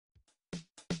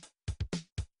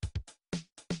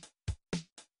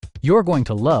You're going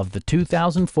to love the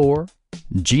 2004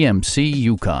 GMC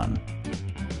Yukon.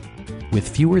 With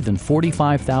fewer than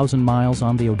 45,000 miles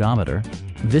on the odometer,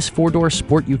 this four-door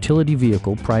sport utility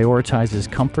vehicle prioritizes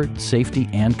comfort, safety,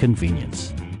 and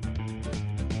convenience.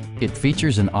 It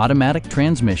features an automatic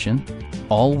transmission,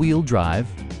 all-wheel drive,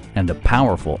 and a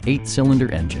powerful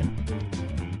 8-cylinder engine.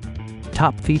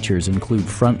 Top features include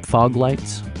front fog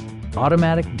lights,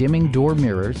 automatic dimming door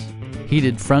mirrors,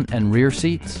 heated front and rear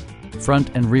seats,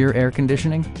 front and rear air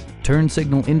conditioning, turn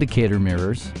signal indicator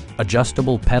mirrors,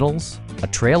 adjustable pedals, a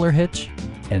trailer hitch,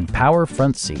 and power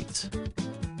front seats.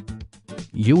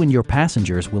 You and your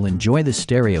passengers will enjoy the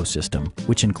stereo system,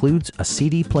 which includes a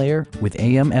CD player with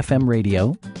AM/FM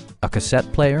radio, a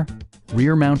cassette player,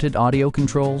 rear-mounted audio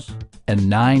controls, and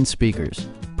 9 speakers,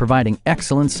 providing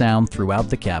excellent sound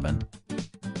throughout the cabin.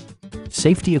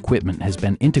 Safety equipment has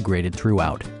been integrated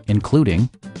throughout, including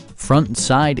front and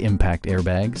side impact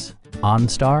airbags,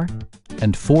 OnStar,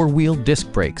 and 4-wheel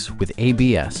disc brakes with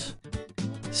ABS.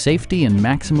 Safety and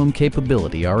maximum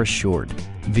capability are assured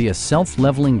via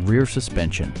self-leveling rear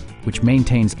suspension, which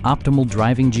maintains optimal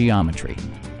driving geometry.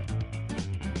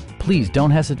 Please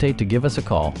don't hesitate to give us a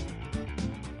call